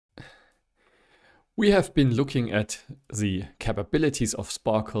We have been looking at the capabilities of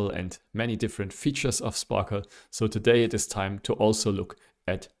SPARQL and many different features of SPARQL. So today it is time to also look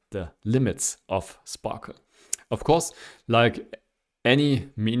at the limits of SPARQL. Of course, like any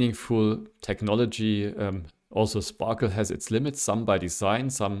meaningful technology, also SPARQL has its limits, some by design,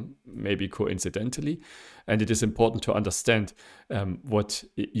 some maybe coincidentally. And it is important to understand what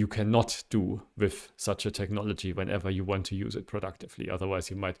you cannot do with such a technology whenever you want to use it productively. Otherwise,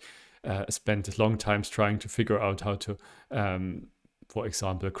 you might spend long times trying to figure out how to, for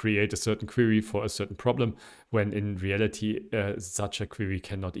example, create a certain query for a certain problem, when in reality, such a query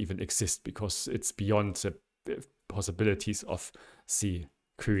cannot even exist because it's beyond the possibilities of the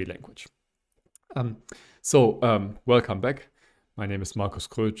query language. Welcome back. My name is Markus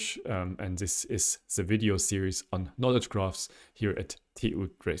Krötsch, and this is the video series on knowledge graphs here at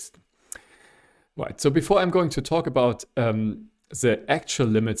TU Dresden. Right, so before I'm going to talk about the actual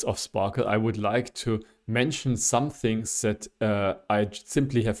limits of SPARQL, I would like to mention some things that I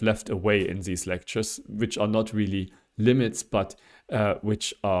simply have left away in these lectures, which are not really limits, but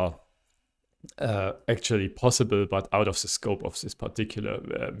which are actually possible, but out of the scope of this particular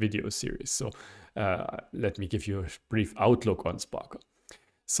video series. So let me give you a brief outlook on SPARQL.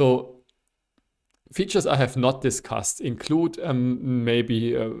 So features I have not discussed include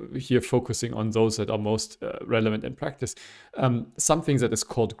maybe here focusing on those that are most relevant in practice, something that is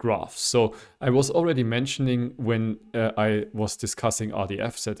called graphs. So I was already mentioning when I was discussing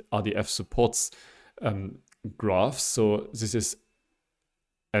RDF that RDF supports graphs. So this is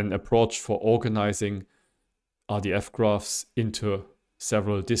an approach for organizing RDF graphs into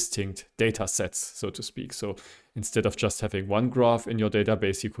several distinct data sets, so to speak. So instead of just having one graph in your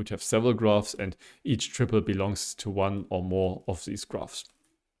database, you could have several graphs, and each triple belongs to one or more of these graphs.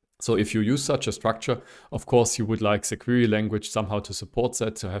 So if you use such a structure, of course, you would like the query language somehow to support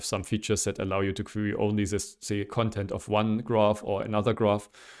that, to have some features that allow you to query only the content of one graph or another graph,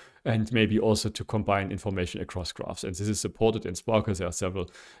 and maybe also to combine information across graphs. And this is supported in SPARQL. There are several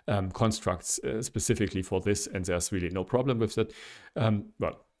constructs specifically for this, and there's really no problem with that.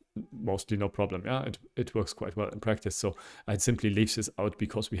 Well, mostly no problem. Yeah, it works quite well in practice. So I'd simply leave this out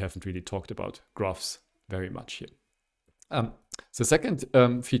because we haven't really talked about graphs very much here. The second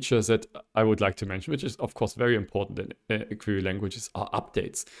feature that I would like to mention, which is of course very important in query languages, are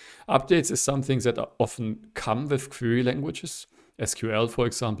updates. Updates is something that often come with query languages. SQL, for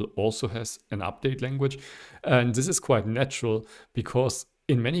example, also has an update language. And this is quite natural because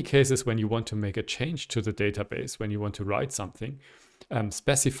in many cases, when you want to make a change to the database, when you want to write something,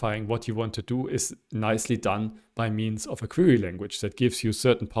 specifying what you want to do is nicely done by means of a query language that gives you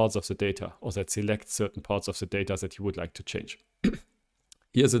certain parts of the data, or that selects certain parts of the data that you would like to change.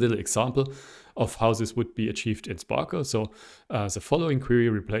 Here's a little example of how this would be achieved in SPARQL. So the following query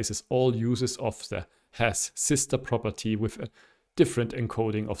replaces all uses of the has sister property with a different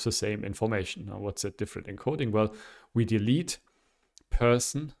encoding of the same information. Now, what's a different encoding? Well, we delete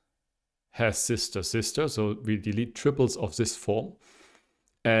person has sister. So we delete triples of this form.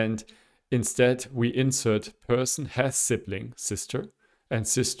 And instead, we insert person has sibling sister and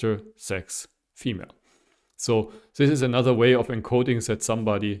sister sex female. So this is another way of encoding that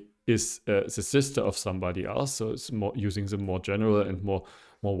somebody is the sister of somebody else. So it's more using the more general and more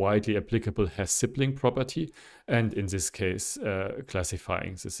widely applicable has sibling property, and in this case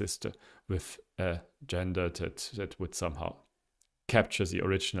classifying the sister with a gender that would somehow capture the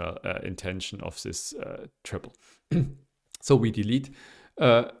original intention of this triple. So we delete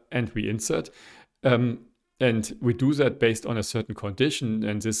and we insert, and we do that based on a certain condition,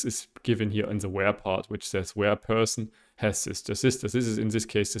 and this is given here in the where part, which says where person has sister. This is in this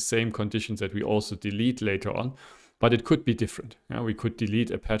case the same condition that we also delete later on, but it could be different. We could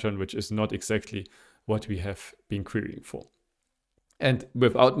delete a pattern which is not exactly what we have been querying for. And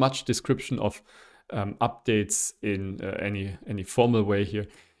without much description of updates in any formal way here,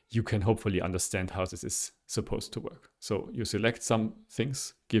 you can hopefully understand how this is supposed to work. So you select some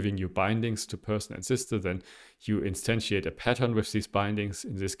things, giving you bindings to person and sister, then you instantiate a pattern with these bindings.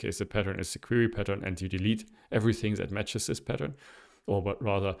 In this case, the pattern is the query pattern, and you delete everything that matches this pattern. Or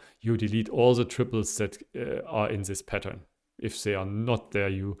rather, you delete all the triples that are in this pattern. If they are not there,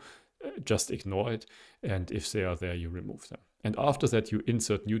 you just ignore it. And if they are there, you remove them. And after that, you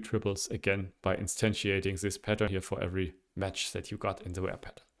insert new triples again by instantiating this pattern here for every match that you got in the where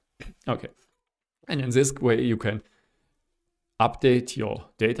pattern. Okay. And in this way, you can update your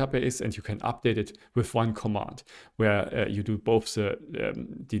database, and you can update it with one command where you do both the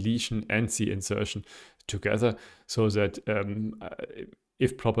deletion and the insertion together, so that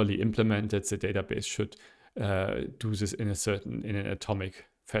if properly implemented, the database should do this in an atomic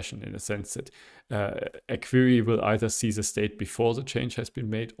fashion, in a sense that a query will either see the state before the change has been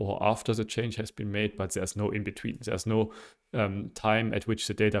made or after the change has been made, but there's no in between. There's no time at which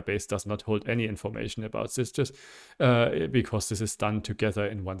the database does not hold any information about this, just because this is done together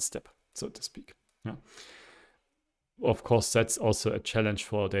in one step, so to speak. Yeah. Of course, that's also a challenge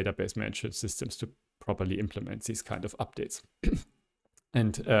for database management systems to properly implement these kind of updates.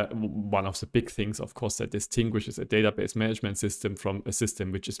 And one of the big things, of course, that distinguishes a database management system from a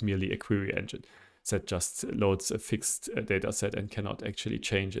system which is merely a query engine that just loads a fixed data set and cannot actually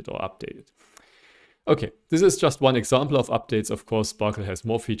change it or update it. Okay, this is just one example of updates. Of course, SPARQL has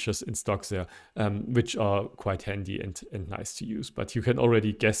more features in stock there, which are quite handy and nice to use. But you can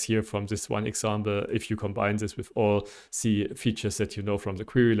already guess here from this one example, if you combine this with all the features that you know from the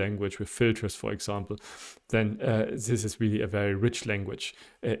query language, with filters, for example, then this is really a very rich language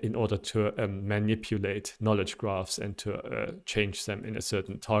in order to manipulate knowledge graphs and to change them in a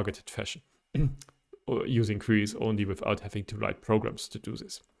certain targeted fashion, or using queries only without having to write programs to do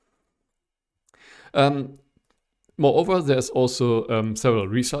this. Moreover, there's also several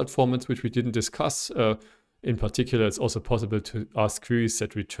result formats which we didn't discuss. In particular, it's also possible to ask queries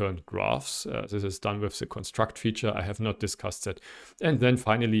that return graphs. This is done with the construct feature. I have not discussed that. And then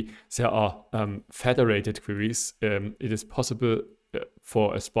finally, there are federated queries. It is possible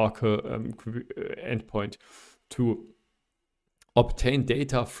for a SPARQL endpoint to obtain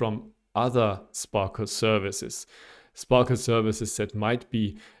data from other SPARQL services. SPARQL services that might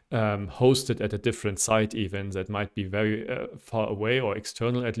be hosted at a different site even, that might be very far away or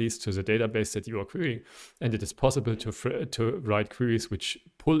external at least to the database that you are querying. And it is possible to write queries which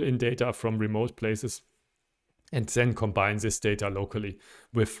pull in data from remote places and then combine this data locally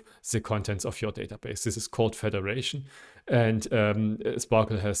with the contents of your database. This is called federation. And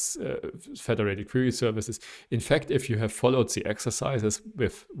SPARQL has federated query services. In fact, if you have followed the exercises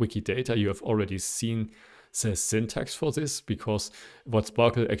with Wikidata, you have already seen the syntax for this, because what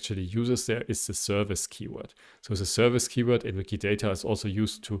SPARQL actually uses there is the service keyword. So the service keyword in Wikidata is also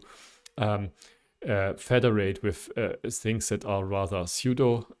used to federate with things that are rather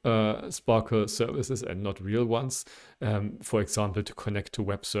pseudo SPARQL services and not real ones. For example, to connect to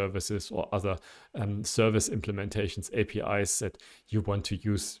web services or other service implementations, APIs that you want to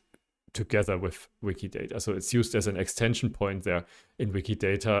use together with Wikidata. So it's used as an extension point there in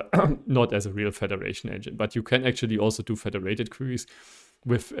Wikidata, not as a real federation engine. But you can actually also do federated queries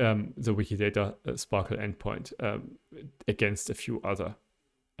with the Wikidata SPARQL endpoint against a few other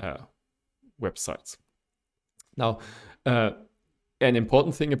websites. Now, an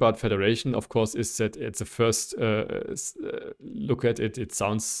important thing about federation, of course, is that at the first look at it, it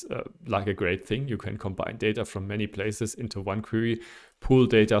sounds like a great thing. You can combine data from many places into one query, pull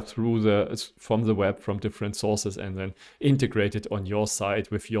data from the web from different sources, and then integrate it on your side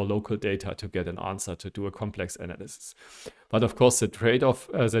with your local data to get an answer to do a complex analysis. But of course, the trade-off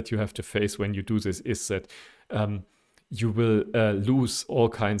that you have to face when you do this is that you will lose all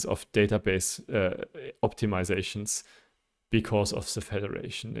kinds of database optimizations because of the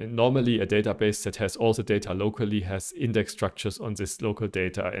federation. And normally a database that has all the data locally has index structures on this local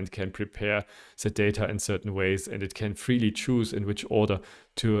data and can prepare the data in certain ways, and it can freely choose in which order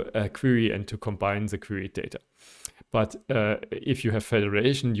to query and to combine the queried data. But if you have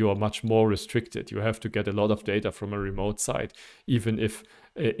federation, you are much more restricted. You have to get a lot of data from a remote site, even if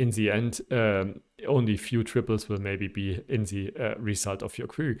in the end only few triples will maybe be in the result of your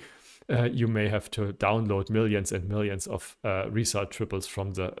query. You may have to download millions and millions of result triples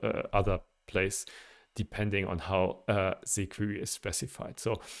from the other place, depending on how the query is specified.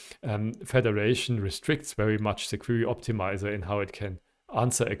 So federation restricts very much the query optimizer in how it can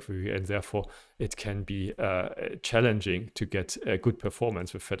answer a query, and therefore it can be challenging to get a good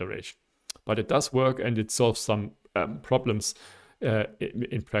performance with federation. But it does work, and it solves some problems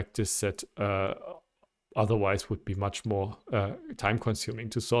in practice that otherwise would be much more time consuming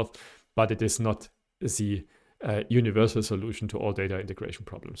to solve. But it is not the universal solution to all data integration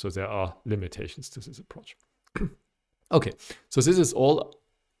problems. So there are limitations to this approach. Okay, so this is all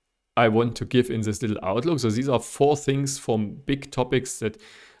I want to give in this little outlook. So these are 4 things from big topics that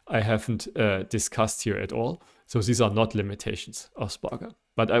I haven't discussed here at all. So these are not limitations of SPARQL.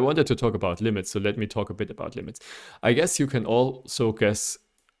 But I wanted to talk about limits, so let me talk a bit about limits. I guess you can also guess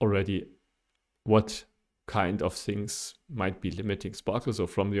already what kind of things might be limiting SPARQL. So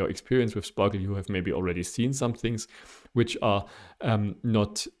from your experience with SPARQL, you have maybe already seen some things which are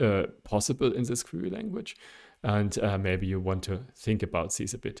not possible in this query language. And maybe you want to think about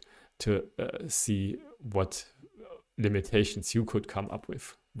these a bit to see what limitations you could come up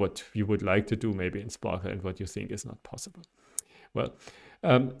with, what you would like to do maybe in SPARQL and what you think is not possible. Well,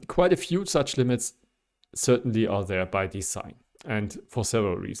 quite a few such limits certainly are there by design, and for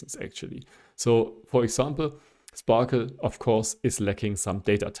several reasons actually. So for example, SPARQL of course is lacking some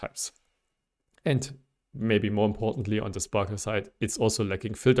data types, and maybe more importantly on the SPARQL side, it's also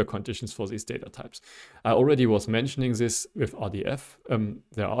lacking filter conditions for these data types. I already was mentioning this with RDF.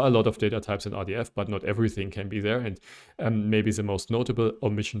 There are a lot of data types in RDF, but not everything can be there. And maybe the most notable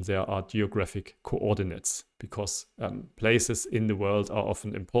omission there are geographic coordinates, because places in the world are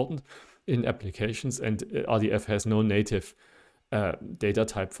often important in applications, and RDF has no native data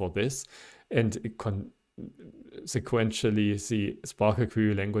type for this. And sequentially, the SPARQL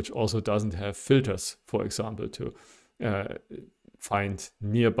query language also doesn't have filters, for example, to find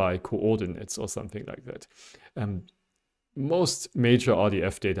nearby coordinates or something like that. Most major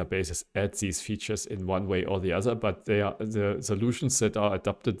RDF databases add these features in one way or the other, but the solutions that are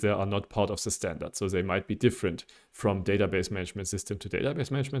adopted there are not part of the standard. So they might be different from database management system to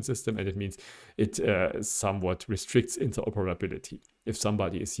database management system, and it means it somewhat restricts interoperability. If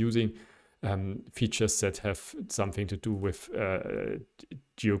somebody is using features that have something to do with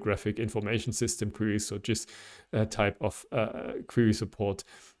geographic information system queries, so just type of query support,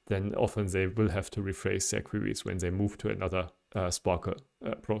 then often they will have to rephrase their queries when they move to another SPARQL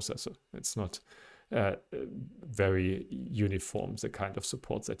processor. It's not very uniform, the kind of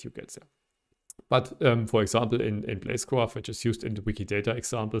support that you get there. But for example, in Blazgraph, which is used in the Wikidata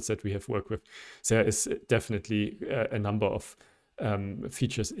examples that we have worked with, there is definitely a number of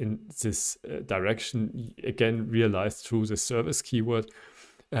features in this direction, again realized through the service keyword,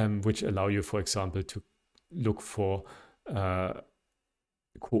 which allow you, for example, to look for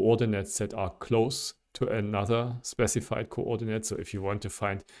coordinates that are close to another specified coordinate. So if you want to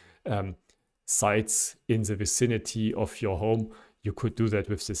find sites in the vicinity of your home, you could do that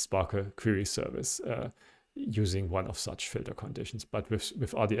with this SPARQL query service using one of such filter conditions. But with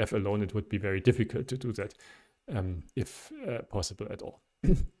RDF alone, it would be very difficult to do that, if possible at all.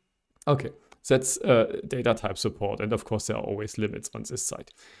 Okay, that's data type support. And of course, there are always limits on this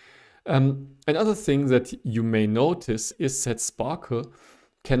side. Another thing that you may notice is that SPARQL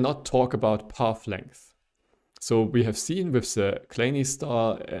cannot talk about path length. So we have seen with the Kleene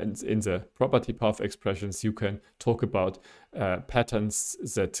star and in the property path expressions, you can talk about patterns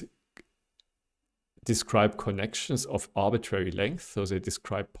that describe connections of arbitrary length. So they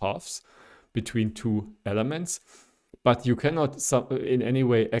describe paths between two elements, but you cannot in any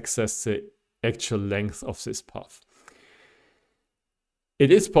way access the actual length of this path.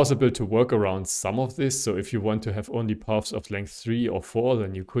 It is possible to work around some of this. So if you want to have only paths of length 3 or 4,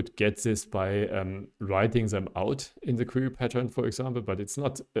 then you could get this by writing them out in the query pattern, for example, but it's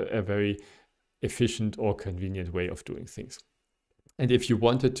not a very efficient or convenient way of doing things. And if you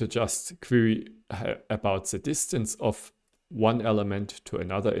wanted to just query about the distance of one element to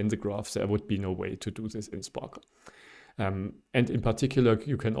another in the graph, there would be no way to do this in SPARQL. And in particular,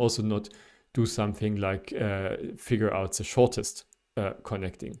 you can also not do something like figure out the shortest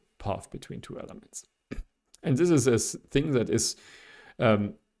connecting path between two elements. And this is a thing that is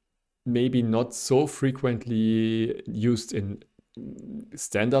maybe not so frequently used in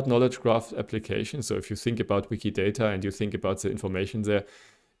standard knowledge graph applications. So if you think about Wikidata and you think about the information there,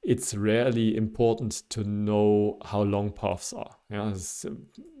 it's rarely important to know how long paths are. Yeah, it's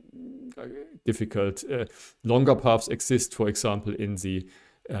difficult. Longer paths exist, for example, in the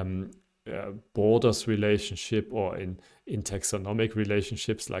borders relationship or in taxonomic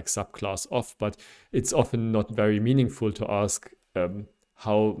relationships like subclass of, but it's often not very meaningful to ask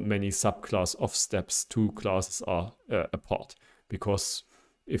how many subclass of steps two classes are apart, because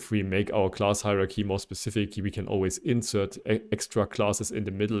if we make our class hierarchy more specific, we can always insert extra classes in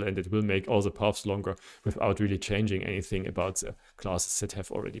the middle, and it will make all the paths longer without really changing anything about the classes that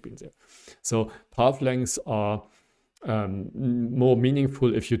have already been there. So path lengths are more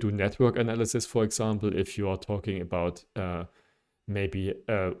meaningful if you do network analysis, for example. If you are talking about maybe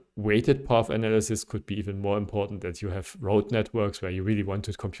weighted path analysis, could be even more important, that you have road networks where you really want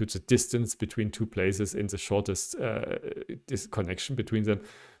to compute the distance between two places in the shortest connection between them.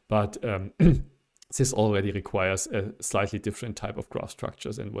 But this already requires a slightly different type of graph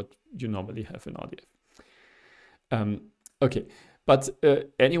structures than what you normally have in RDF. Okay, but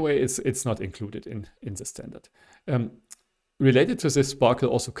anyway, it's not included in the standard. Related to this, SPARQL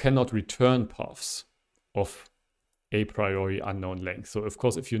also cannot return paths of a priori unknown length. So of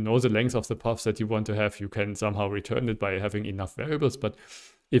course, if you know the length of the paths that you want to have, you can somehow return it by having enough variables. But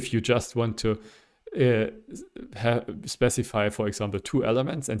if you just want to specify, for example, two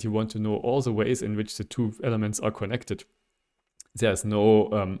elements, and you want to know all the ways in which the two elements are connected, there's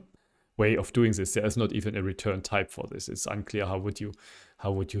no way of doing this. There is not even a return type for this. It's unclear how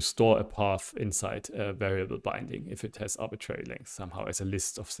would you store a path inside a variable binding if it has arbitrary length somehow as a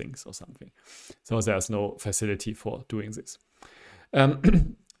list of things or something. So there's no facility for doing this.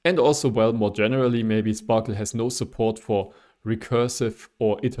 And also, well, more generally, maybe SPARQL has no support for recursive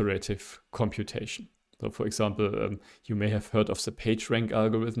or iterative computation. So for example, you may have heard of the PageRank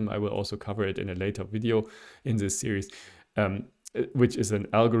algorithm. I will also cover it in a later video in this series, which is an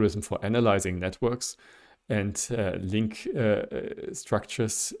algorithm for analyzing networks and link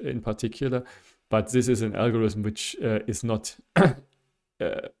structures in particular. But this is an algorithm which is not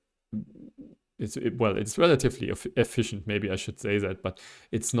it's relatively efficient, maybe I should say that, but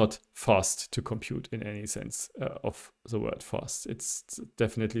it's not fast to compute in any sense of the word fast. It's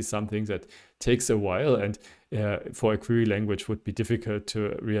definitely something that takes a while, and for a query language would be difficult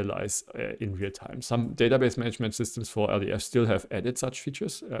to realize in real time. Some database management systems for RDF still have added such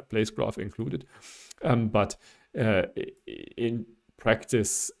features, place graph included, but in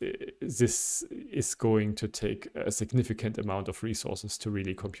practice, this is going to take a significant amount of resources to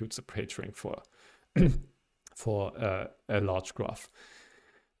really compute the PageRank for a large graph.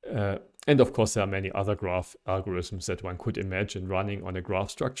 And of course, there are many other graph algorithms that one could imagine running on a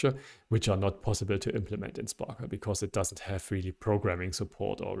graph structure, which are not possible to implement in SPARQL because it doesn't have really programming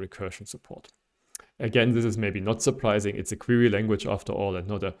support or recursion support. Again, this is maybe not surprising. It's a query language after all, and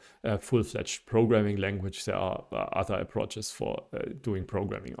not a full-fledged programming language. There are other approaches for doing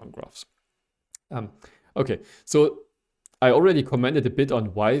programming on graphs. Okay, so I already commented a bit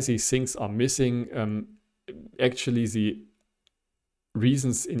on why these things are missing. Actually, the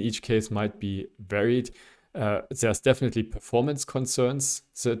reasons in each case might be varied. There's definitely performance concerns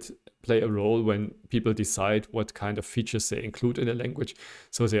that play a role when people decide what kind of features they include in a language.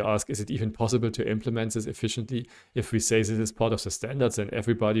 So they ask, is it even possible to implement this efficiently? If we say this is part of the standards, then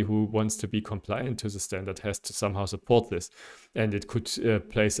everybody who wants to be compliant to the standard has to somehow support this. And it could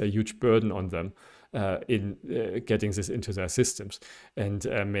place a huge burden on them in getting this into their systems, and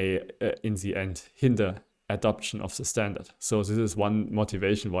may in the end hinder adoption of the standard. So this is one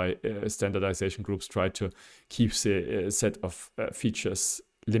motivation why standardization groups try to keep the set of features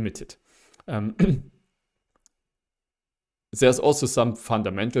limited. There's also some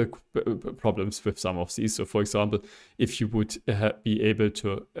fundamental problems with some of these. So for example, if you would be able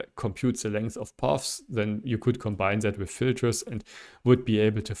to compute the length of paths, then you could combine that with filters and would be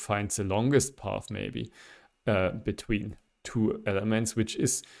able to find the longest path maybe between two elements, which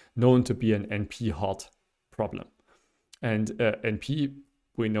is known to be an NP-hard problem. And NP,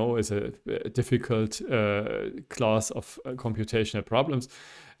 we know, is a difficult class of computational problems,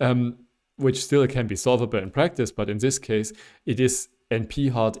 which still can be solvable in practice, but in this case, it is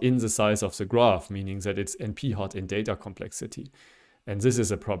NP-hard in the size of the graph, meaning that it's NP-hard in data complexity. And this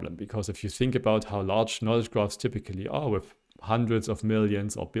is a problem, because if you think about how large knowledge graphs typically are, with hundreds of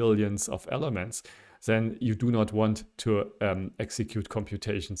millions or billions of elements, then you do not want to execute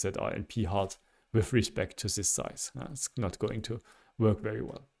computations that are NP-hard with respect to this size. It's not going to work very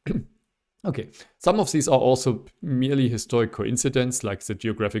well. Okay, some of these are also merely historic coincidence, like the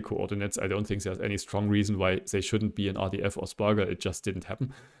geographic coordinates. I don't think there's any strong reason why they shouldn't be in RDF or SPARQL. It just didn't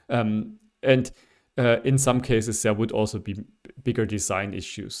happen. And in some cases, there would also be bigger design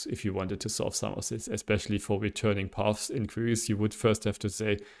issues if you wanted to solve some of this, especially for returning paths in queries. You would first have to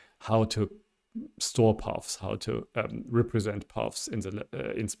say how to store paths, how to represent paths in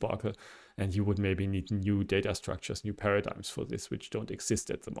SPARQL, and you would maybe need new data structures, new paradigms for this, which don't exist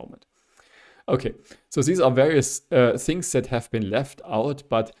at the moment. Okay, so these are various things that have been left out,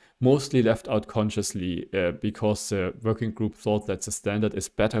 but mostly left out consciously because the working group thought that the standard is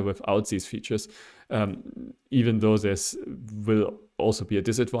better without these features, even though this will also be a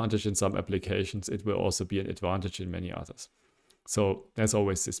disadvantage in some applications, it will also be an advantage in many others. So there's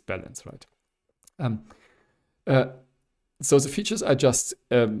always this balance, right? So the features I just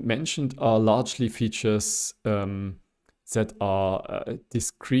mentioned are largely features that are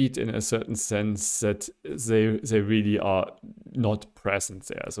discrete in a certain sense, that they really are not present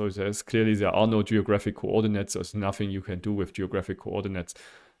there. So there are no geographic coordinates. There's nothing you can do with geographic coordinates.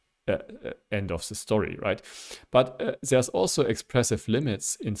 End of the story, right? But there's also expressive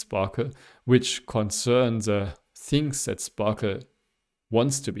limits in SPARQL, which concern the things that SPARQL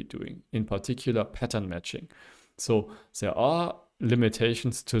wants to be doing, in particular pattern matching. So there are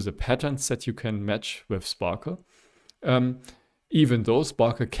limitations to the patterns that you can match with SPARQL, even though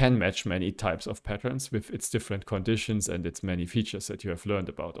SPARQL can match many types of patterns with its different conditions and its many features that you have learned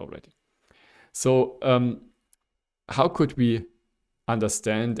about already. So how could we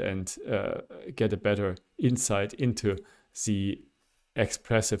understand and get a better insight into the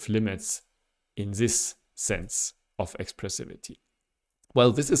expressive limits in this sense of expressivity?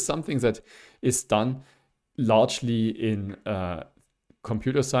 Well, this is something that is done largely in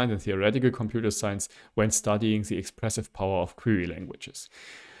computer science and theoretical computer science when studying the expressive power of query languages.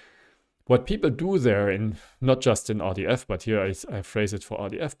 What people do there, in not just in RDF, but here I phrase it for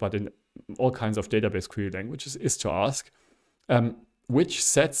RDF, but in all kinds of database query languages, is to ask which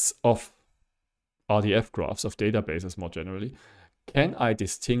sets of RDF graphs of databases more generally can I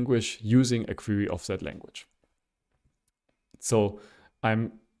distinguish using a query of that language? So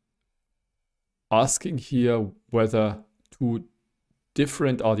I'm asking here whether two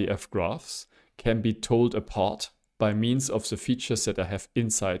different RDF graphs can be told apart by means of the features that I have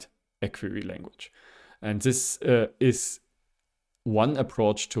inside a query language. And this is one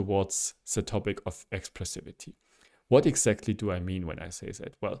approach towards the topic of expressivity. What exactly do I mean when I say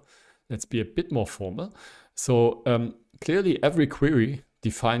that? Well, let's be a bit more formal. So clearly every query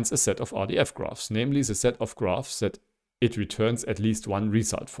defines a set of RDF graphs, namely the set of graphs that it returns at least one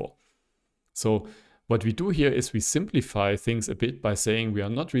result for. So what we do here is we simplify things a bit by saying we are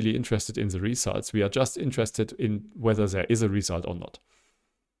not really interested in the results. We are just interested in whether there is a result or not.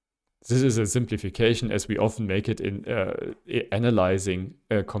 This is a simplification as we often make it in analyzing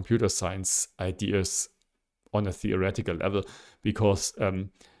computer science ideas on a theoretical level, because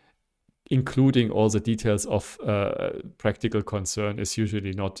including all the details of practical concern is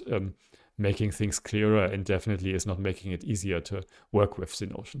usually not making things clearer, and definitely is not making it easier to work with the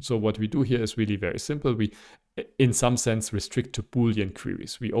notion. So what we do here is really very simple. We, in some sense, restrict to Boolean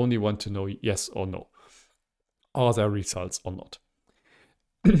queries. We only want to know yes or no. Are there results or not?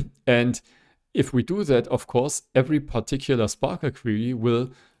 And if we do that, of course, every particular SPARQL query will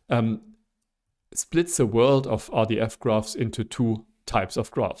split the world of RDF graphs into two types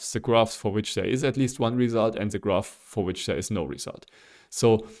of graphs. The graphs for which there is at least one result and the graph for which there is no result.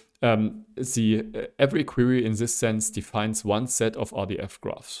 So every query in this sense defines one set of RDF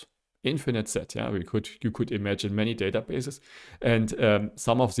graphs. Infinite set, yeah. You could imagine many databases, and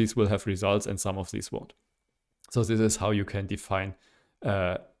some of these will have results and some of these won't. So this is how you can define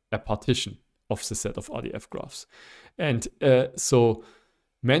a partition of the set of RDF graphs. And so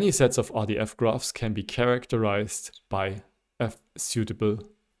many sets of RDF graphs can be characterized by a suitable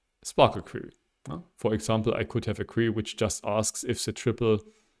SPARQL query. For example, I could have a query which just asks if the triple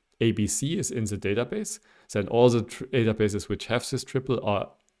ABC is in the database. Then all the databases which have this triple are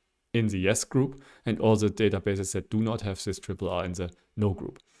in the yes group, and all the databases that do not have this triple are in the no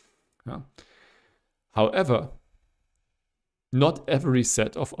group. However, not every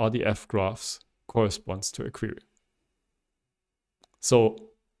set of RDF graphs corresponds to a query. So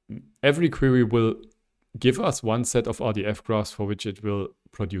every query will give us one set of RDF graphs for which it will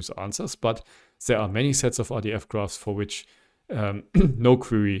produce answers, but there are many sets of RDF graphs for which no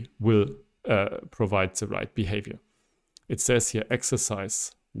query will provide the right behavior. It says here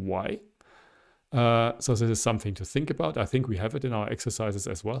exercise Y. So this is something to think about. I think we have it in our exercises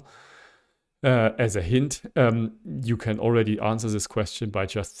as well. As a hint, you can already answer this question by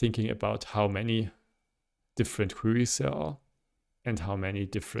just thinking about how many different queries there are and how many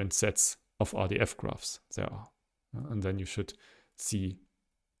different sets of RDF graphs there are. And then you should see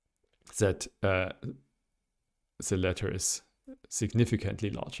that the latter is significantly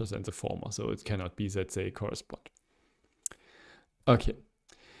larger than the former, so it cannot be that they correspond. Okay.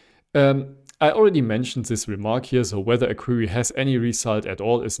 I already mentioned this remark here, so whether a query has any result at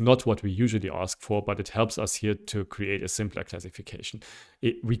all is not what we usually ask for, but it helps us here to create a simpler classification.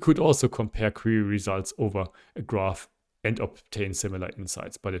 We could also compare query results over a graph and obtain similar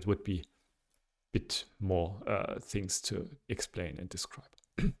insights, but it would be a bit more things to explain and describe.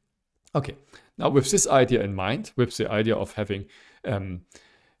 Okay, now with this idea in mind, with the idea of having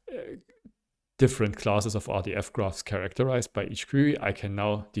different classes of RDF graphs characterized by each query, I can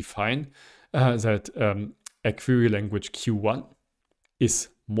now define that a query language Q1 is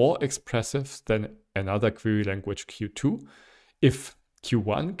more expressive than another query language Q2 if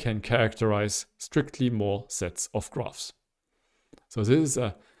Q1 can characterize strictly more sets of graphs. So this is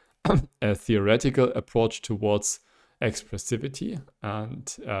a theoretical approach towards expressivity,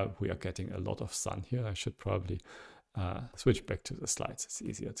 and we are getting a lot of sun here. I should probably switch back to the slides. It's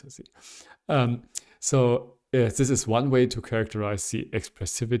easier to see. This is one way to characterize the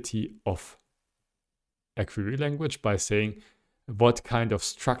expressivity of a query language by saying what kind of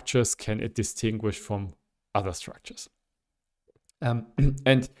structures can it distinguish from other structures.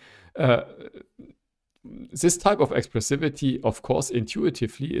 This type of expressivity, of course,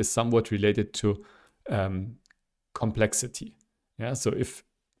 intuitively is somewhat related to complexity. Yeah, so if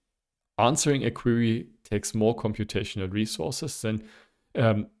answering a query takes more computational resources, then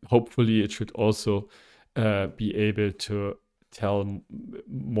hopefully it should also be able to tell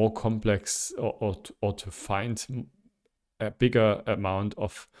more complex or to find a bigger amount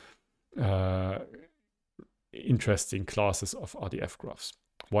of interesting classes of RDF graphs.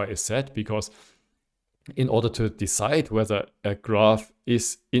 Why is that? Because in order to decide whether a graph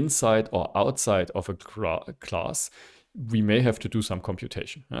is inside or outside of a class, we may have to do some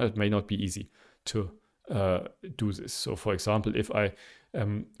computation. It may not be easy to do this. So for example, if I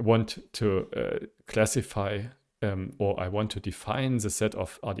want to classify or I want to define the set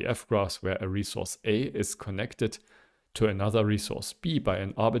of RDF graphs where a resource A is connected to another resource B by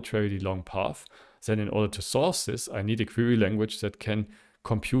an arbitrarily long path, then in order to solve this, I need a query language that can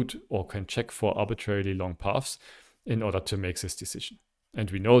compute or can check for arbitrarily long paths in order to make this decision.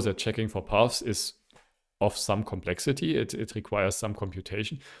 And we know that checking for paths is of some complexity. It requires some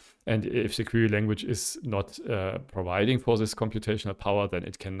computation. And if the query language is not providing for this computational power, then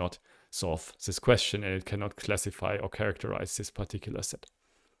it cannot solve this question and it cannot classify or characterize this particular set.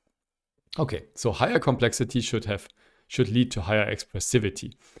 Okay, so higher complexity should lead to higher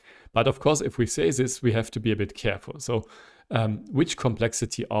expressivity. But of course, if we say this, we have to be a bit careful. So which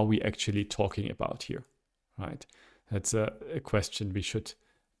complexity are we actually talking about here, right? That's a question we should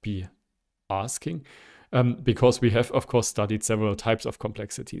be asking because we have, of course, studied several types of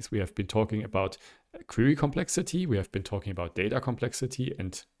complexities. We have been talking about query complexity, we have been talking about data complexity,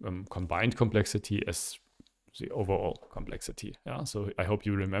 and combined complexity as the overall complexity. Yeah, so I hope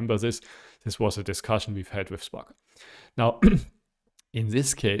you remember this. This was a discussion we've had with SPARQL. Now, in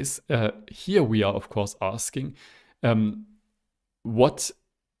this case, here we are, of course, asking what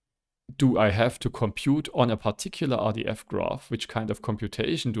do I have to compute on a particular RDF graph? Which kind of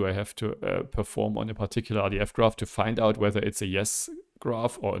computation do I have to perform on a particular RDF graph to find out whether it's a yes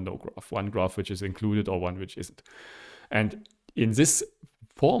graph or a no graph, one graph which is included or one which isn't? And in this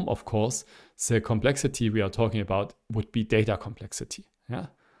form, of course, the complexity we are talking about would be data complexity. Yeah.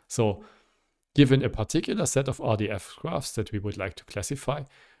 So given a particular set of RDF graphs that we would like to classify,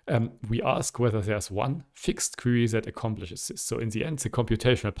 we ask whether there's one fixed query that accomplishes this. So in the end, the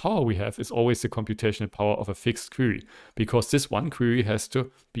computational power we have is always the computational power of a fixed query, because this one query has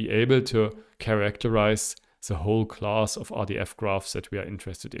to be able to characterize the whole class of RDF graphs that we are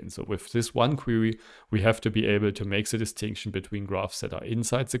interested in. So with this one query, we have to be able to make the distinction between graphs that are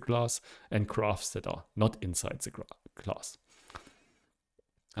inside the class and graphs that are not inside the class.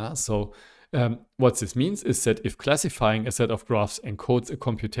 What this means is that if classifying a set of graphs encodes a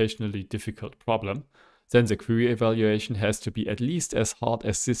computationally difficult problem, then the query evaluation has to be at least as hard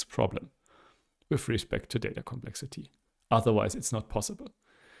as this problem with respect to data complexity. Otherwise, it's not possible.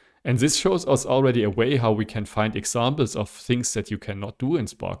 And this shows us already a way how we can find examples of things that you cannot do in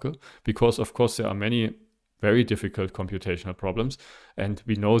SPARQL, because of course there are many very difficult computational problems, and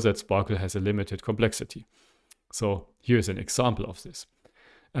we know that SPARQL has a limited complexity. So here's an example of this.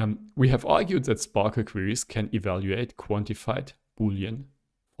 We have argued that SPARQL queries can evaluate quantified Boolean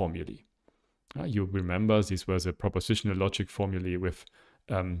formulae. You remember these were the propositional logic formulae with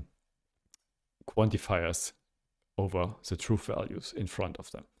quantifiers over the truth values in front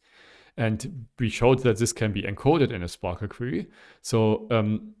of them. And we showed that this can be encoded in a SPARQL query. So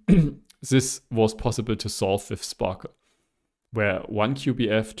this was possible to solve with SPARQL, where one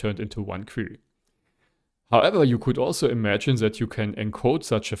QBF turned into one query. However, you could also imagine that you can encode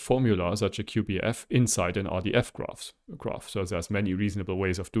such a formula, such a QBF, inside an RDF graph. So there's many reasonable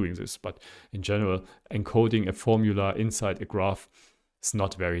ways of doing this, but in general, encoding a formula inside a graph is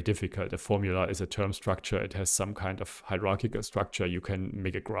not very difficult. A formula is a term structure. It has some kind of hierarchical structure. You can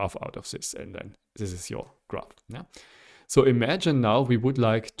make a graph out of this, and then this is your graph. Yeah? So imagine now we would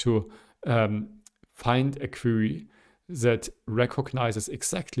like to find a query that recognizes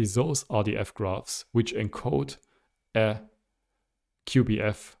exactly those RDF graphs which encode a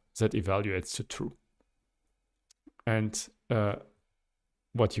QBF that evaluates to true. And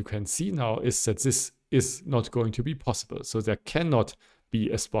what you can see now is that this is not going to be possible. So there cannot be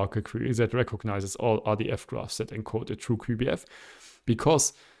a SPARQL query that recognizes all RDF graphs that encode a true QBF,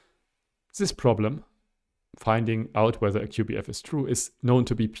 because this problem, finding out whether a QBF is true, is known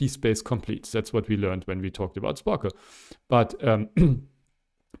to be p-space complete. That's what we learned when we talked about SPARQL. But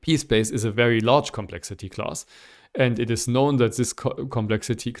p-space is a very large complexity class, and it is known that this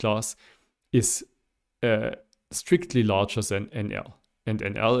complexity class is strictly larger than NL. And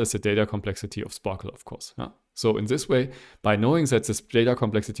NL is the data complexity of SPARQL, of course. Yeah? So in this way, by knowing that this data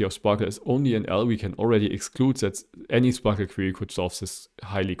complexity of SPARQL is only NL, we can already exclude that any SPARQL query could solve this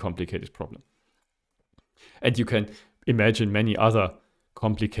highly complicated problem. And you can imagine many other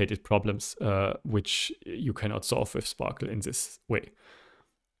complicated problems which you cannot solve with SPARQL in this way.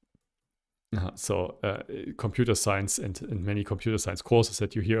 So computer science and many computer science courses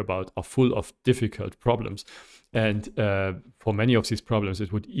that you hear about are full of difficult problems. And for many of these problems,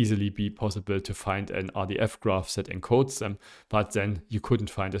 it would easily be possible to find an RDF graph that encodes them, but then you couldn't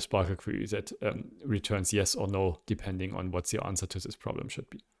find a SPARQL query that returns yes or no, depending on what the answer to this problem should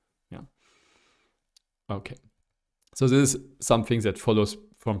be. Yeah. Okay. So this is something that follows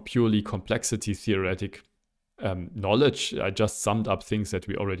from purely complexity theoretic knowledge. I just summed up things that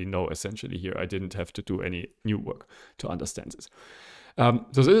we already know essentially here. I didn't have to do any new work to understand this. So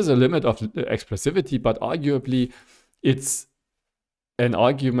this is a limit of expressivity, but arguably it's an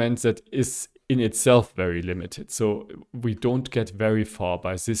argument that is in itself very limited. So we don't get very far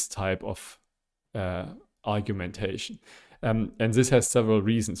by this type of argumentation. And this has several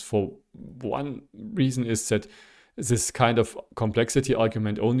reasons. For one reason is that this kind of complexity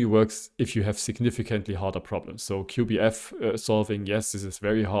argument only works if you have significantly harder problems. So QBF solving, yes, this is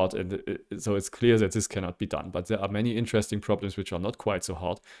very hard, and so it's clear that this cannot be done. But there are many interesting problems which are not quite so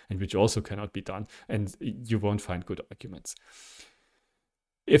hard and which also cannot be done, and you won't find good arguments.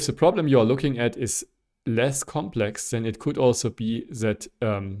 If the problem you are looking at is less complex, then it could also be that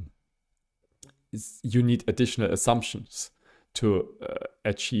you need additional assumptions to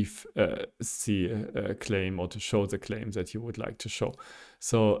achieve the claim or to show the claim that you would like to show.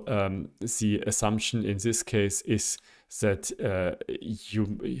 So the assumption in this case is that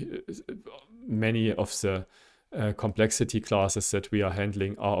many of the complexity classes that we are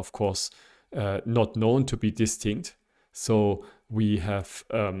handling are of course not known to be distinct. So we have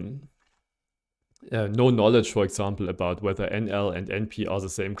no knowledge, for example, about whether NL and NP are the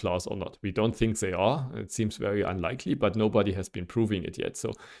same class or not. We don't think they are. It seems very unlikely, but nobody has been proving it yet.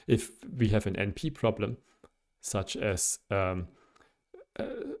 So if we have an NP problem, such as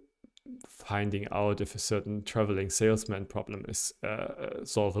finding out if a certain traveling salesman problem is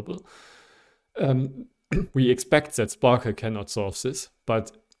solvable, we expect that SPARQL cannot solve this,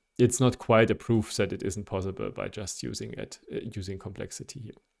 but it's not quite a proof that it isn't possible by just using complexity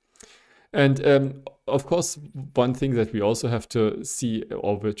here. And of course, one thing that we also have to see,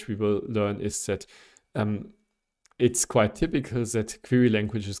 or which we will learn, is that it's quite typical that query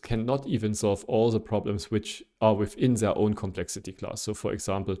languages cannot even solve all the problems which are within their own complexity class. So for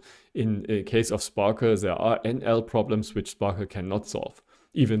example, in the case of SPARQL, there are NL problems which SPARQL cannot solve,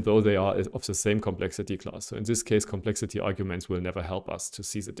 even though they are of the same complexity class. So in this case, complexity arguments will never help us to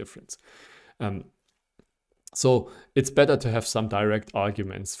see the difference. So it's better to have some direct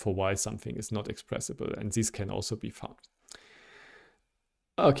arguments for why something is not expressible, and these can also be found.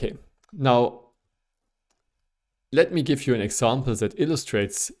 Okay, now let me give you an example that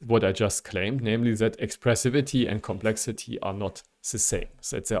illustrates what I just claimed, namely that expressivity and complexity are not the same.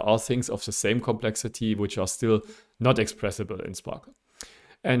 So that there are things of the same complexity which are still not expressible in SPARQL.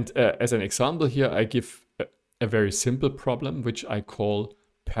 And as an example here, I give a very simple problem, which I call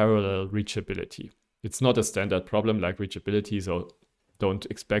parallel reachability. It's not a standard problem like reachability, so don't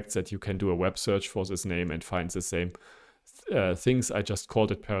expect that you can do a web search for this name and find the same things. I just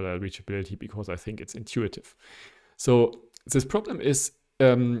called it parallel reachability because I think it's intuitive. So this problem is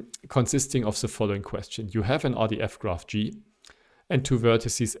consisting of the following question. You have an RDF graph G and two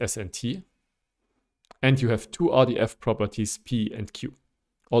vertices S and T, and you have two RDF properties P and Q.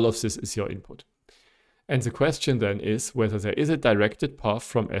 All of this is your input. And the question then is whether there is a directed path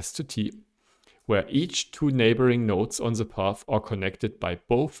from S to T where each two neighboring nodes on the path are connected by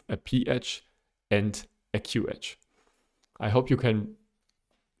both a P edge and a Q edge. I hope you can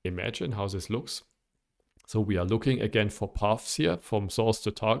imagine how this looks. So we are looking again for paths here from source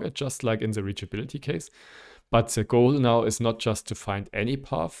to target, just like in the reachability case. But the goal now is not just to find any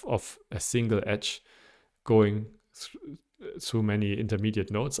path of a single edge going through many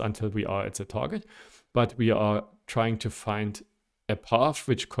intermediate nodes until we are at the target, but we are trying to find a path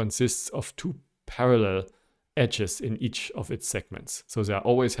which consists of two parallel edges in each of its segments. So there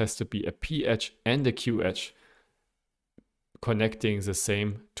always has to be a P edge and a Q edge connecting the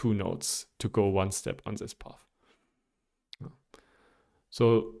same two nodes to go one step on this path.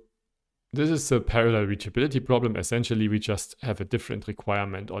 So this is the parallel reachability problem. Essentially, we just have a different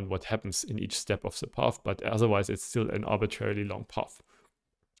requirement on what happens in each step of the path, but otherwise it's still an arbitrarily long path.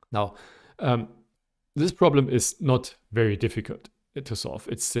 Now, this problem is not very difficult to solve.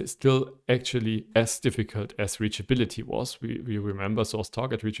 It's still actually as difficult as reachability was. We remember source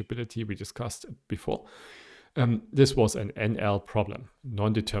target reachability we discussed before. This was an NL problem,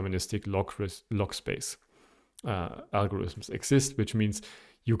 non-deterministic log space. Algorithms exist, which means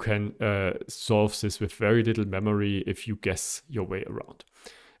you can solve this with very little memory if you guess your way around.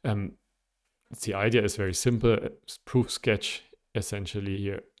 The idea is very simple. Proof sketch essentially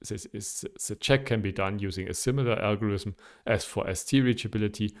here. This is the check can be done using a similar algorithm as for ST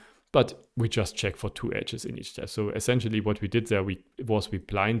reachability, but we just check for 2 edges in each step. So essentially what we did there we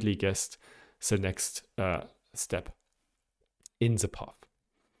blindly guessed the next step in the path.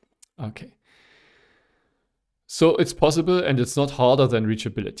 Okay. So it's possible and it's not harder than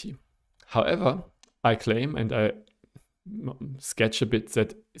reachability. However, I claim and I sketch a bit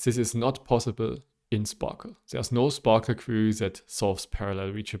that this is not possible in SPARQL. There's no SPARQL query that solves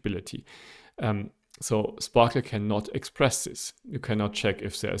parallel reachability. So SPARQL cannot express this. You cannot check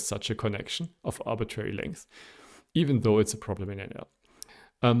if there is such a connection of arbitrary length, even though it's a problem in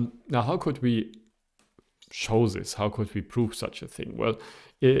NL. Now, how could we show this? How could we prove such a thing? Well,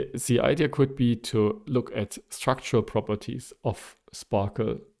 the idea could be to look at structural properties of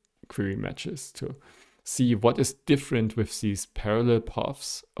SPARQL query matches to see what is different with these parallel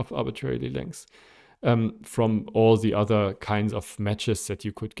paths of arbitrary lengths from all the other kinds of matches that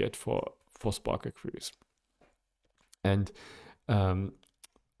you could get for SPARQL queries. And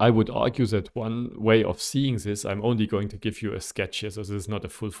I would argue that one way of seeing this, I'm only going to give you a sketch here, so this is not a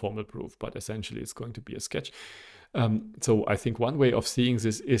full formal proof, but essentially it's going to be a sketch. So I think one way of seeing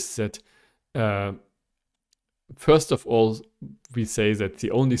this is that first of all, we say that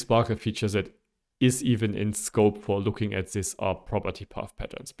the only SPARQL feature that is even in scope for looking at this are property path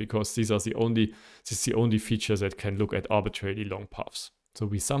patterns, because this is the only feature that can look at arbitrarily long paths. So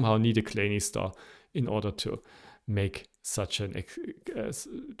we somehow need a Kleene star in order to make such an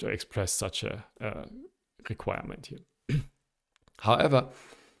to express such a requirement here. However,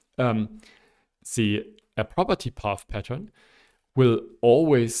 a property path pattern will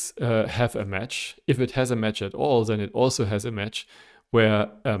always have a match. If it has a match at all, then it also has a match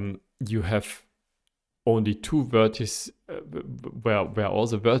where you have only 2 vertices, where all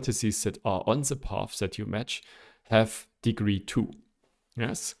the vertices that are on the path that you match have degree 2.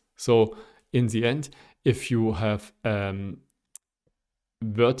 Yes. So in the end, if you have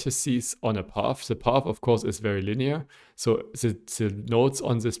vertices on a path, the path of course is very linear. So the nodes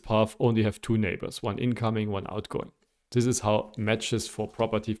on this path only have 2 neighbors, one incoming, one outgoing. This is how matches for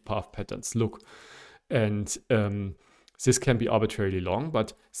property path patterns look. And this can be arbitrarily long,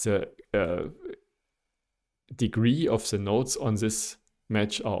 but the degree of the nodes on this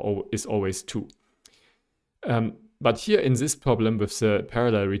match is always 2. But here in this problem with the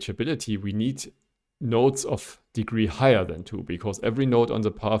parallel reachability, we need nodes of degree higher than 2, because every node on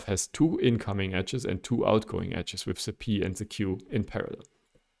the path has 2 incoming edges and 2 outgoing edges with the P and the Q in parallel.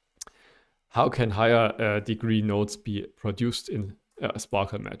 How can higher degree nodes be produced in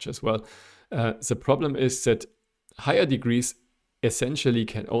SPARQL matches? Well, the problem is that higher degrees essentially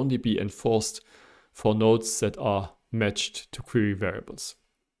can only be enforced for nodes that are matched to query variables.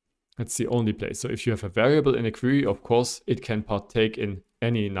 That's the only place. So if you have a variable in a query, of course, it can partake in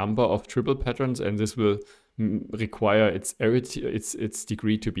any number of triple patterns, and this will require its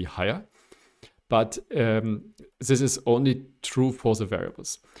degree to be higher. But this is only true for the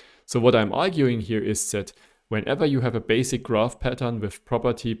variables. So what I'm arguing here is that whenever you have a basic graph pattern with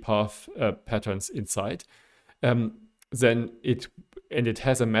property path patterns inside, then it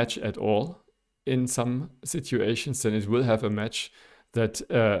has a match at all in some situations, then it will have a match that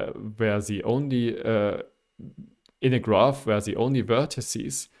where the only in a graph where the only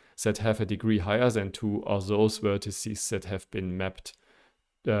vertices that have a degree higher than 2 are those vertices that have been mapped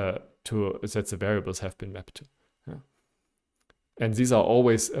that the variables have been mapped to. Yeah. And these are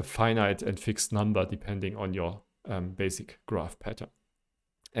always a finite and fixed number depending on your basic graph pattern.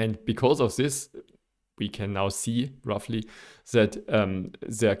 And because of this, we can now see roughly that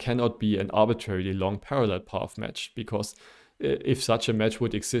there cannot be an arbitrarily long parallel path match, because if such a match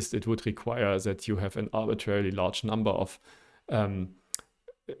would exist, it would require that you have an arbitrarily large number of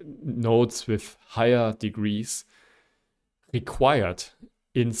nodes with higher degrees required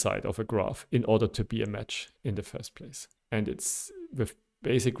inside of a graph in order to be a match in the first place. And it's with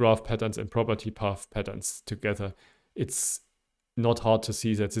basic graph patterns and property path patterns together, it's not hard to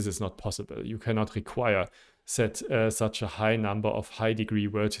see that this is not possible. You cannot require that such a high number of high degree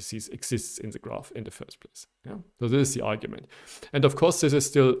vertices exists in the graph in the first place. Yeah? So this is the argument. And of course, this is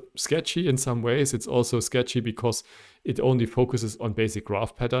still sketchy in some ways. It's also sketchy because it only focuses on basic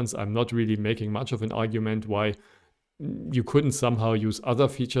graph patterns. I'm not really making much of an argument why you couldn't somehow use other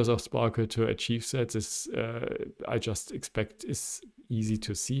features of SPARQL to achieve that. This I just expect is easy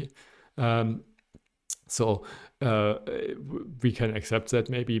to see. So we can accept that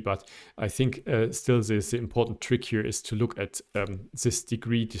maybe, but I think still the important trick here is to look at this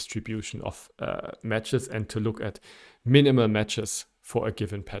degree distribution of matches and to look at minimal matches for a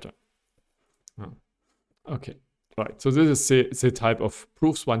given pattern. Okay, right. So this is the type of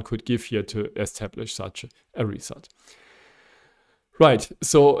proofs one could give here to establish such a result. Right.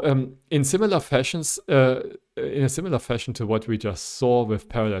 So in a similar fashion to what we just saw with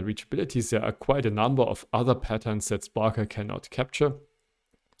parallel reachabilities, there are quite a number of other patterns that SPARQL cannot capture.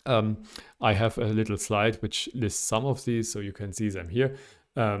 I have a little slide which lists some of these, so you can see them here.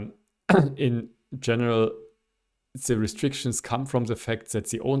 In general, the restrictions come from the fact that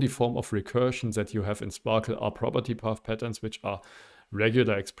the only form of recursion that you have in SPARQL are property path patterns, which are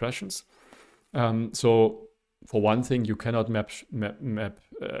regular expressions. So for one thing, you cannot map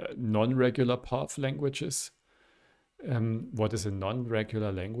non-regular path languages. What is a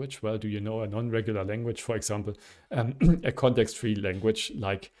non-regular language? Well, do you know a non-regular language? For example, a context-free language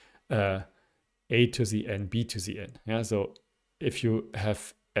like A to the n, B to the n. Yeah, so if you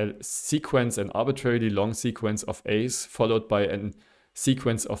have a sequence, an arbitrarily long sequence of A's followed by a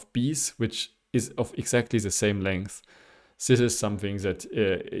sequence of B's, which is of exactly the same length, this is something that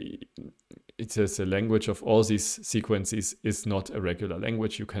it is a language of all these sequences is not a regular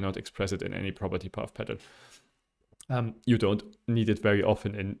language. You cannot express it in any property path pattern. You don't need it very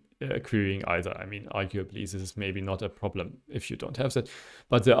often in querying either. I mean, arguably, this is maybe not a problem if you don't have that.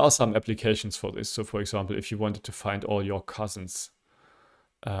 But there are some applications for this. So, for example, if you wanted to find all your cousins,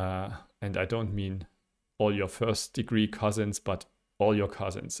 and I don't mean all your first degree cousins, but all your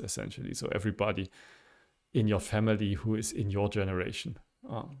cousins, essentially. So everybody in your family who is in your generation.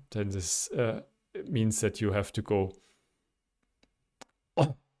 Then this means that you have to go,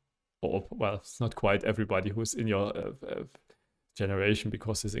 well, it's not quite everybody who's in your generation,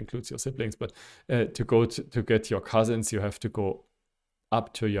 because this includes your siblings, but to get your cousins, you have to go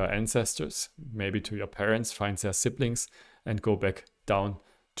up to your ancestors, maybe to your parents, find their siblings, and go back down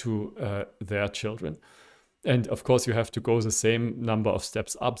to their children. And of course, you have to go the same number of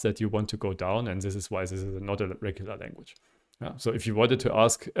steps up that you want to go down, and this is why this is not a regular language. So if you wanted to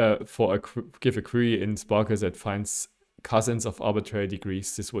ask give a query in SPARQL that finds cousins of arbitrary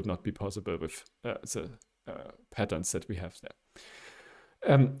degrees, this would not be possible with the patterns that we have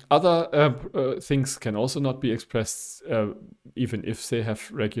there. Other things can also not be expressed even if they have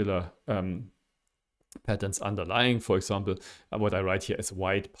regular patterns underlying. For example, what I write here is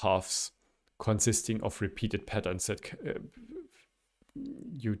wide paths consisting of repeated patterns that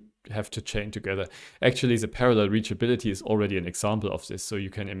you have to chain together. Actually, the parallel reachability is already an example of this. So you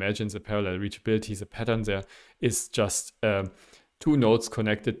can imagine the parallel reachability, the pattern there is just two nodes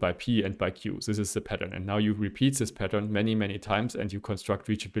connected by P and by Q. This is the pattern. And now you repeat this pattern many, many times and you construct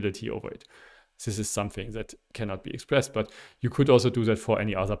reachability over it. This is something that cannot be expressed, but you could also do that for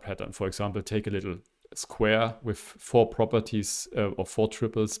any other pattern. For example, take a little square with 4 properties or 4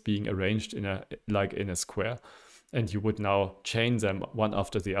 triples being arranged in a square, and you would now chain them one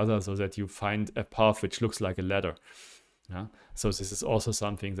after the other so that you find a path which looks like a ladder. So this is also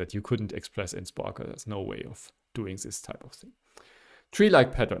something that you couldn't express in SPARQL. There's no way of doing this type of thing.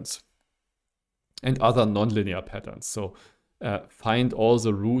 Tree-like patterns and other nonlinear patterns. So find all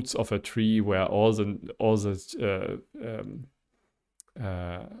the roots of a tree where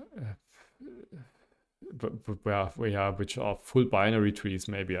which are full binary trees,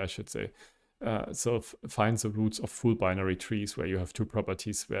 maybe I should say. So find the roots of full binary trees where you have 2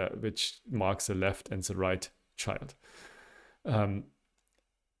 properties which marks the left and the right child.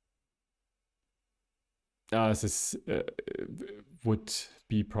 This would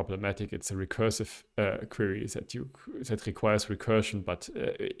be problematic. It's a recursive query that requires recursion, but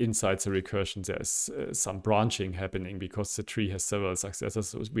inside the recursion there's some branching happening because the tree has several successors.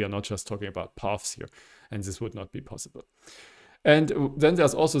 So we are not just talking about paths here, and this would not be possible. And then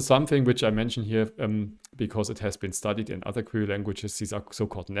there's also something which I mention here because it has been studied in other query languages. These are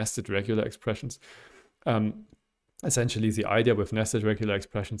so-called nested regular expressions. Essentially, the idea with nested regular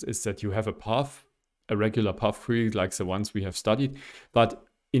expressions is that you have a path, a regular path query like the ones we have studied, but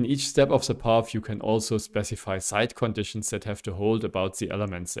in each step of the path, you can also specify side conditions that have to hold about the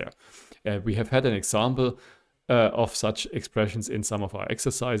elements there. We have had an example of such expressions in some of our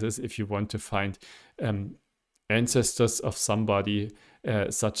exercises. If you want to find ancestors of somebody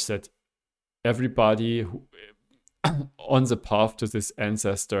such that everybody on the path to this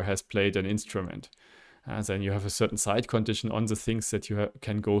ancestor has played an instrument. Then you have a certain side condition on the things that you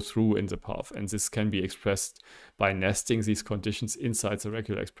can go through in the path. And this can be expressed by nesting these conditions inside the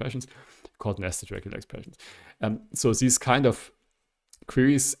regular expressions, called nested regular expressions. So these kind of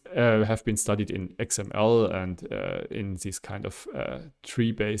queries have been studied in XML and in these kind of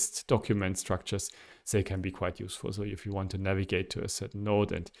tree-based document structures, they can be quite useful. So if you want to navigate to a certain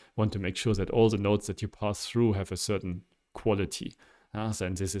node and want to make sure that all the nodes that you pass through have a certain quality,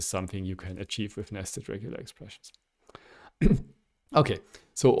 then this is something you can achieve with nested regular expressions. Okay,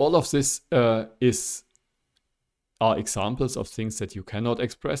 so all of this are examples of things that you cannot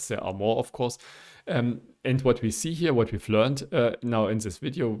express. There are more, of course. And what we see here, what we've learned now in this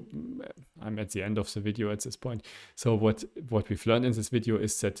video, I'm at the end of the video at this point. So what we've learned in this video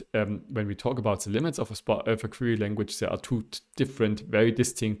is that when we talk about the limits of a query language, there are two different, very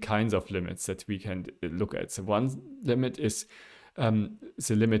distinct kinds of limits that we can look at. So one limit is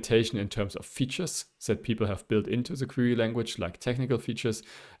the limitation in terms of features that people have built into the query language, like technical features,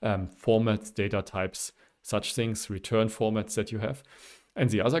 formats, data types, such things, return formats that you have.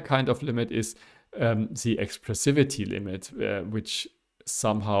 And the other kind of limit is the expressivity limit, which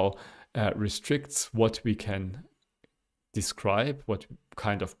somehow restricts what we can describe, what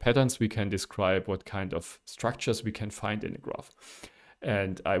kind of patterns we can describe, what kind of structures we can find in a graph.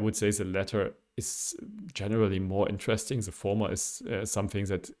 And I would say the latter is generally more interesting. The former is something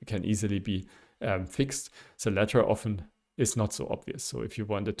that can easily be fixed. The latter often is not so obvious. So if you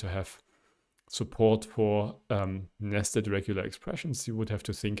wanted to have support for nested regular expressions, you would have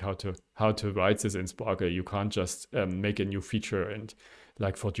to think how to write this in SPARQL. You can't just make a new feature and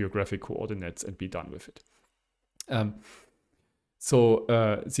like for geographic coordinates and be done with it. So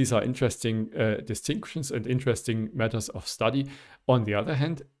these are interesting distinctions and interesting matters of study. On the other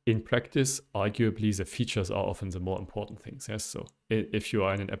hand, in practice, arguably the features are often the more important things. Yes, so if you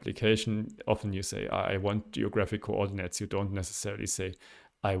are in an application, often you say, I want geographic coordinates. You don't necessarily say,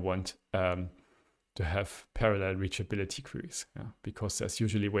 I want to have parallel reachability queries, because there's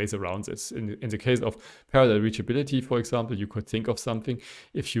usually ways around this. In the case of parallel reachability, for example, you could think of something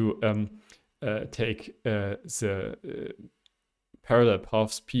if you take the parallel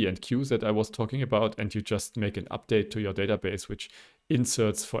paths P and Q that I was talking about, and you just make an update to your database, which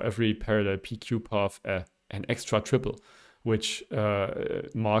inserts for every parallel PQ path an extra triple, which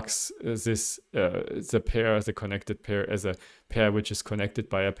marks this the connected pair as a pair which is connected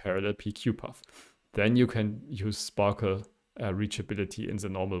by a parallel PQ path. Then you can use SPARQL reachability in the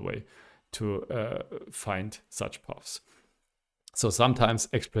normal way to find such paths. So sometimes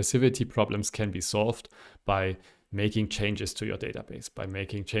expressivity problems can be solved by making changes to your database, by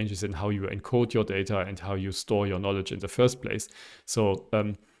making changes in how you encode your data and how you store your knowledge in the first place. So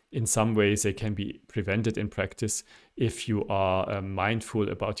in some ways, they can be prevented in practice if you are mindful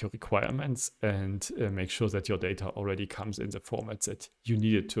about your requirements and make sure that your data already comes in the formats that you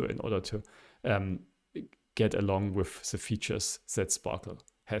need it to in order to get along with the features that SPARQL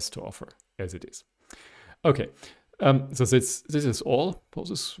has to offer as it is. Okay, so this is all for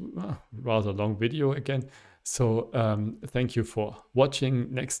this rather long video again. So thank you for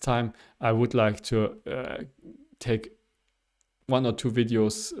watching. Next time I would like to take 1 or 2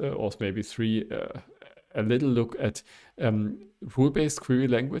 videos or maybe 3, a little look at rule-based query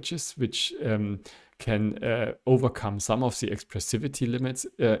languages, which can overcome some of the expressivity limits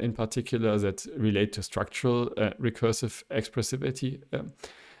in particular that relate to structural recursive expressivity.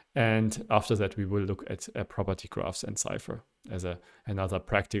 And after that, we will look at property graphs and Cypher as another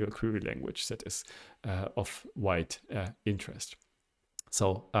practical query language that is of wide interest.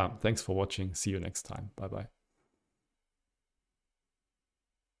 So thanks for watching. See you next time. Bye-bye.